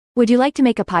Would you like to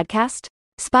make a podcast?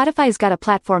 Spotify's got a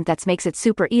platform that makes it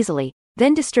super easily,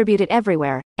 then distribute it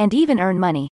everywhere, and even earn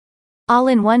money. All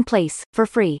in one place, for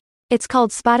free. It's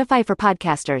called Spotify for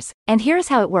Podcasters, and here's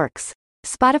how it works.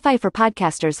 Spotify for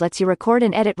Podcasters lets you record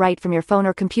and edit right from your phone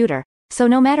or computer, so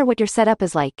no matter what your setup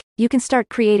is like, you can start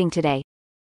creating today.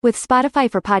 With Spotify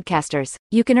for Podcasters,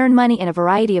 you can earn money in a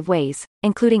variety of ways,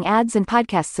 including ads and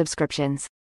podcast subscriptions.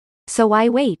 So why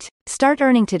wait? Start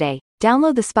earning today.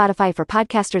 Download the Spotify for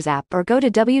Podcasters app or go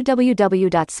to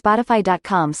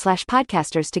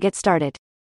www.spotify.com/podcasters to get started.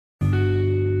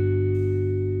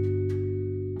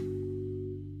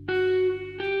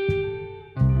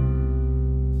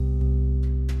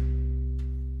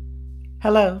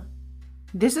 Hello,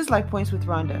 this is Life Points with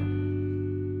Rhonda,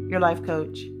 your life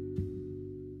coach.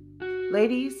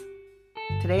 Ladies,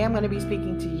 today I'm going to be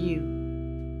speaking to you,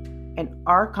 and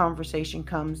our conversation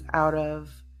comes out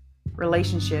of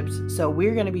relationships, so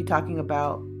we're going to be talking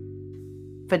about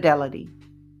fidelity.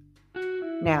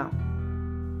 Now,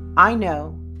 I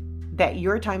know that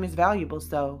your time is valuable,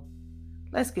 so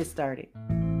let's get started.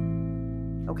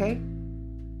 Okay?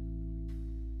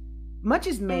 Much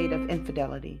is made of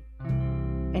infidelity,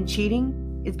 and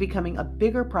cheating is becoming a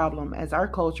bigger problem as our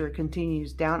culture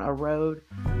continues down a road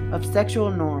of sexual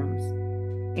norms,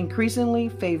 increasingly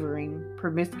favoring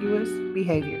promiscuous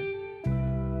behavior.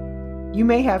 You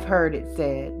may have heard it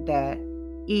said that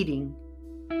eating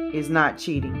is not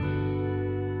cheating,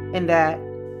 and that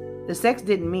the sex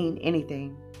didn't mean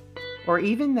anything, or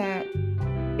even that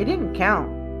it didn't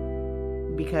count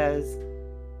because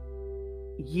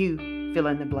you fill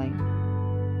in the blank.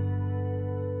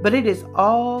 But it is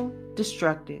all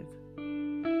destructive,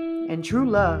 and true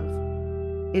love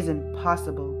is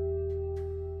impossible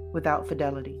without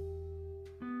fidelity.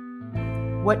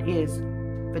 What is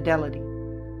fidelity?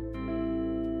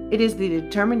 It is the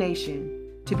determination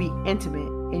to be intimate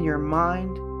in your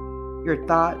mind, your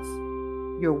thoughts,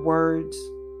 your words,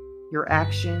 your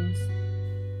actions,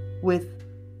 with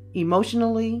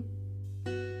emotionally,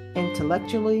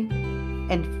 intellectually,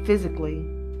 and physically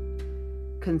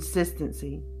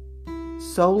consistency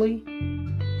solely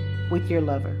with your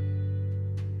lover.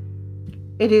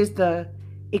 It is the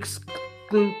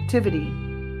exclusivity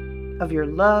of your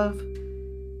love,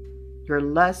 your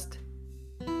lust,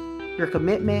 your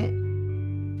commitment,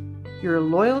 your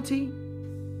loyalty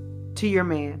to your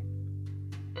man.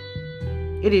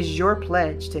 It is your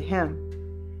pledge to him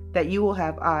that you will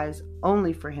have eyes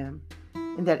only for him,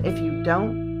 and that if you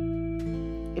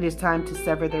don't, it is time to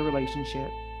sever the relationship.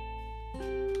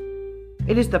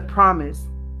 It is the promise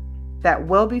that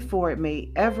well before it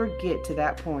may ever get to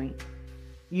that point,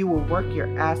 you will work your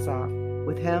ass off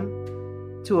with him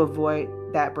to avoid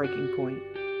that breaking point.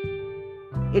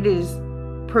 It is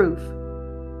proof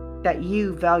that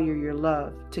you value your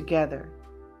love together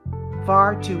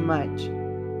far too much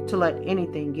to let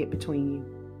anything get between you.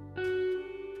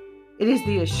 It is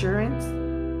the assurance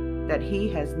that he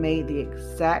has made the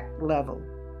exact level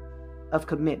of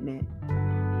commitment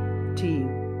to you.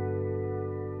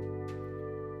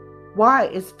 Why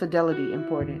is fidelity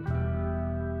important?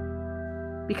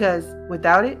 Because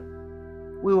without it,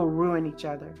 we will ruin each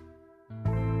other.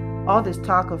 All this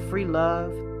talk of free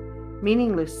love,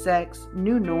 meaningless sex,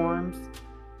 new norms,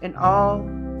 and all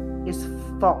is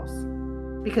false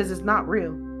because it's not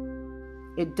real.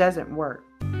 It doesn't work.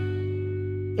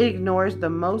 It ignores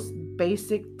the most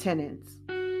basic tenets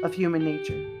of human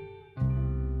nature.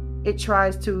 It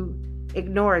tries to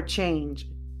ignore a change,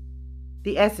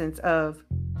 the essence of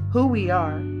who we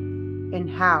are and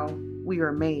how we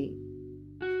are made.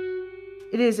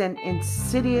 It is an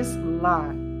insidious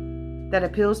lie that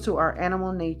appeals to our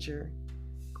animal nature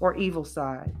or evil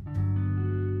side,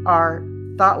 our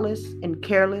thoughtless and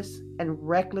careless and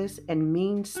reckless and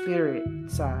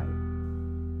mean-spirited side.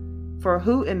 For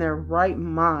who in their right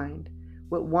mind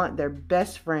would want their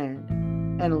best friend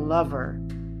and lover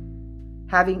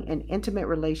having an intimate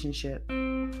relationship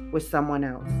with someone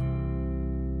else?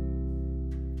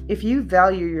 If you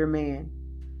value your man,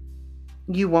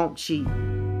 you won't cheat.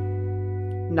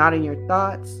 Not in your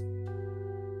thoughts,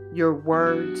 your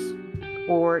words,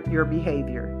 or your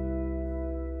behavior.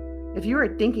 If you are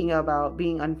thinking about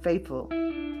being unfaithful,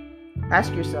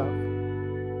 ask yourself,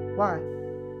 why?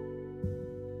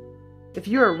 If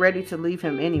you are ready to leave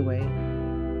him anyway,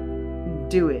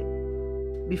 do it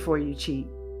before you cheat.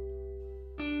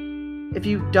 If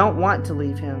you don't want to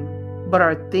leave him, but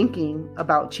are thinking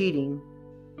about cheating,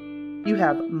 you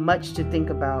have much to think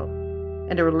about,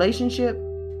 and a relationship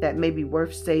that may be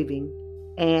worth saving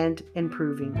and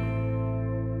improving.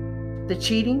 The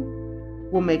cheating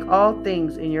will make all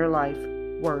things in your life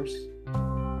worse.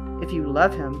 If you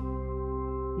love him,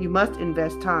 you must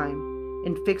invest time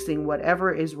in fixing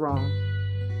whatever is wrong,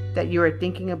 that you are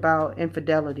thinking about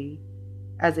infidelity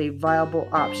as a viable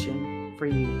option for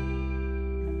you.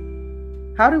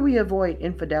 How do we avoid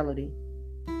infidelity?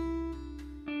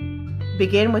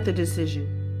 Begin with a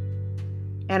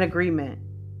decision, an agreement,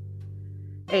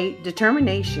 a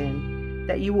determination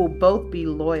that you will both be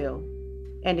loyal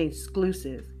and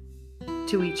exclusive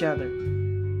to each other.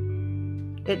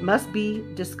 It must be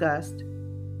discussed.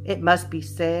 It must be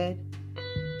said.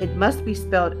 It must be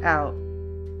spelled out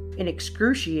in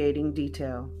excruciating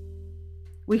detail.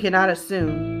 We cannot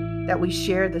assume that we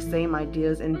share the same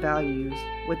ideas and values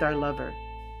with our lover.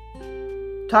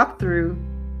 Talk through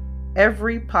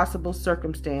every possible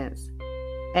circumstance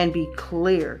and be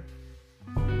clear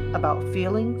about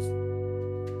feelings,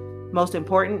 most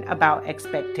important, about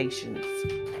expectations.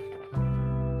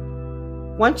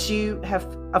 Once you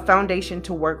have a foundation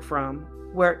to work from,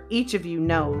 where each of you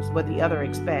knows what the other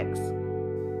expects,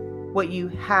 what you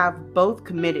have both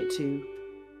committed to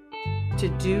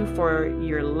do for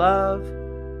your love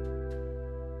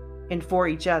and for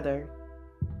each other,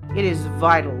 it is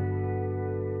vital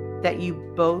that you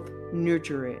both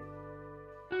nurture it.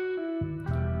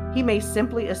 He may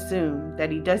simply assume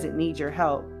that he doesn't need your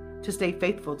help to stay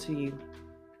faithful to you.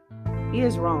 He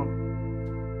is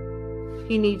wrong.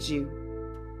 He needs you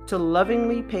to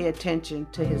lovingly pay attention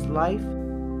to his life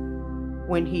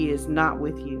when he is not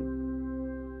with you.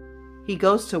 He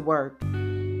goes to work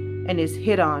and is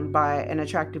hit on by an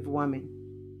attractive woman.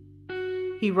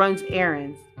 He runs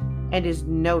errands and is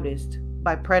noticed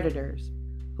by predators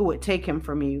who would take him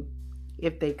from you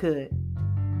if they could.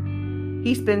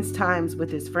 He spends times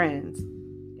with his friends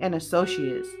and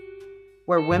associates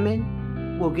where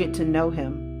women will get to know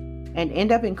him and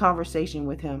end up in conversation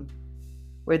with him,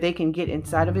 where they can get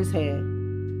inside of his head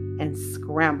and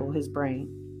scramble his brain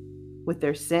with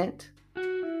their scent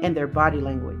and their body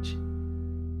language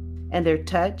and their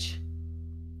touch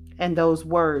and those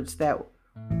words that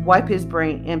wipe his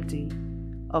brain empty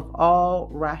of all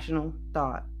rational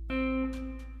thought.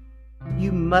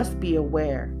 You must be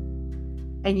aware,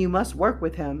 and you must work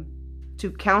with him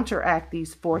to counteract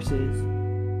these forces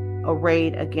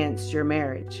arrayed against your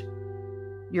marriage,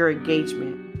 your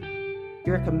engagement,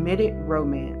 your committed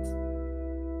romance,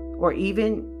 or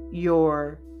even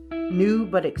your new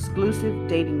but exclusive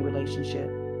dating relationship.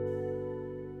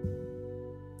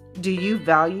 Do you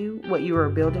value what you are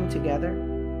building together?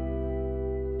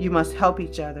 You must help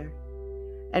each other.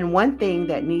 And one thing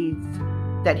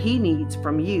that he needs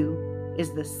from you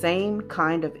is the same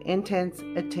kind of intense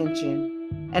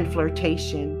attention and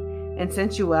flirtation and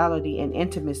sensuality and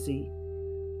intimacy,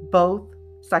 both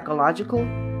psychological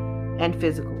and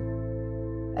physical,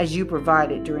 as you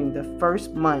provided during the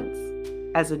first months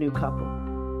as a new couple.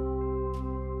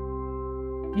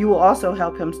 You will also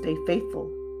help him stay faithful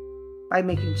by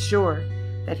making sure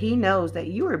that he knows that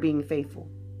you are being faithful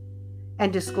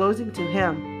and disclosing to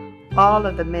him all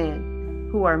of the men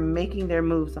who are making their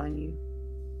moves on you,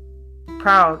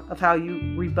 proud of how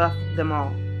you rebuff them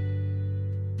all.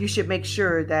 You should make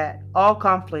sure that all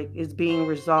conflict is being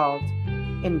resolved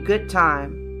in good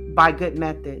time by good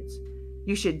methods.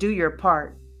 You should do your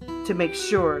part to make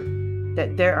sure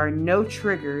that there are no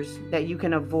triggers that you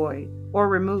can avoid or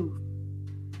remove.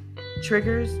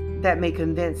 Triggers that may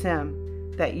convince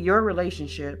him that your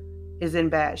relationship is in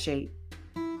bad shape.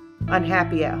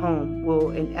 Unhappy at home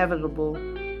will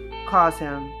inevitably cause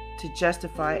him to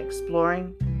justify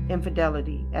exploring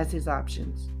infidelity as his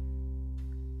options.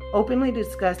 Openly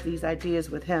discuss these ideas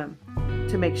with him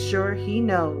to make sure he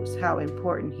knows how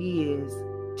important he is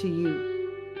to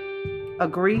you.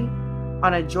 Agree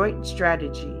on a joint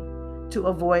strategy to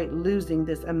avoid losing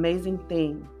this amazing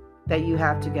thing that you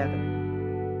have together.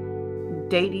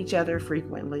 Date each other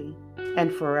frequently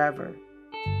and forever,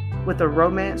 with a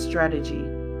romance strategy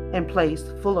in place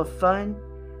full of fun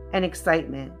and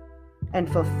excitement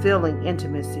and fulfilling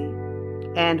intimacy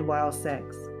and wild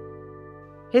sex.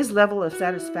 His level of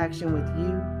satisfaction with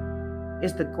you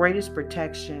is the greatest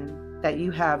protection that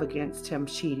you have against him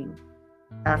cheating.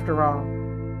 After all,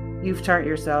 you've turned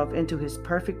yourself into his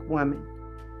perfect woman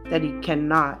that he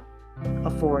cannot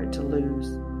afford to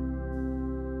lose.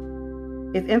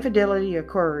 If infidelity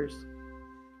occurs,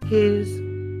 his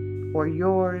or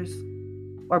yours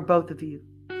or both of you,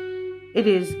 it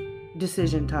is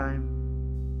decision time.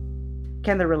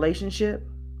 Can the relationship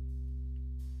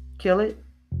kill it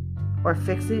or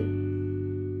fix it?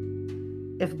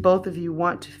 If both of you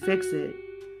want to fix it,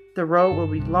 the road will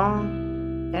be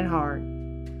long and hard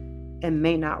and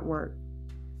may not work.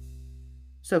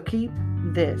 So keep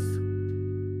this,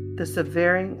 the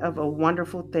severing of a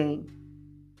wonderful thing,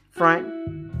 front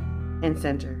and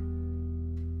center.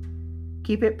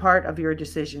 Keep it part of your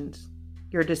decisions,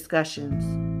 your discussions.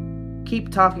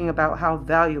 Keep talking about how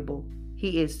valuable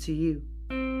he is to you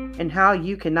and how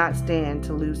you cannot stand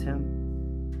to lose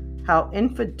him. How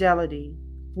infidelity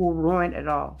will ruin it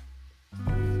all.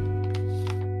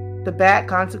 The bad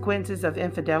consequences of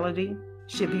infidelity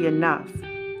should be enough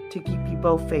to keep you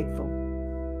both faithful.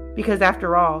 Because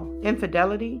after all,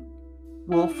 infidelity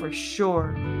will for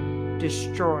sure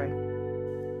destroy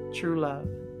true love.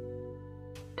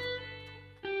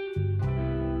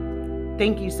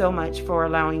 Thank you so much for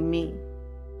allowing me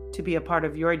to be a part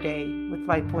of your day with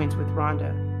Life Points with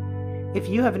Rhonda. If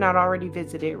you have not already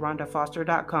visited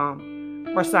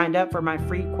rhondafoster.com or signed up for my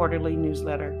free quarterly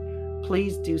newsletter,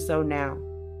 please do so now.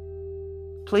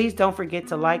 Please don't forget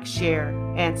to like, share,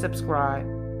 and subscribe.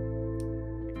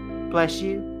 Bless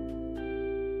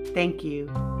you. Thank you.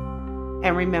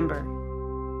 And remember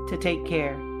to take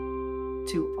care,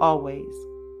 to always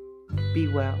be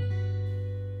well.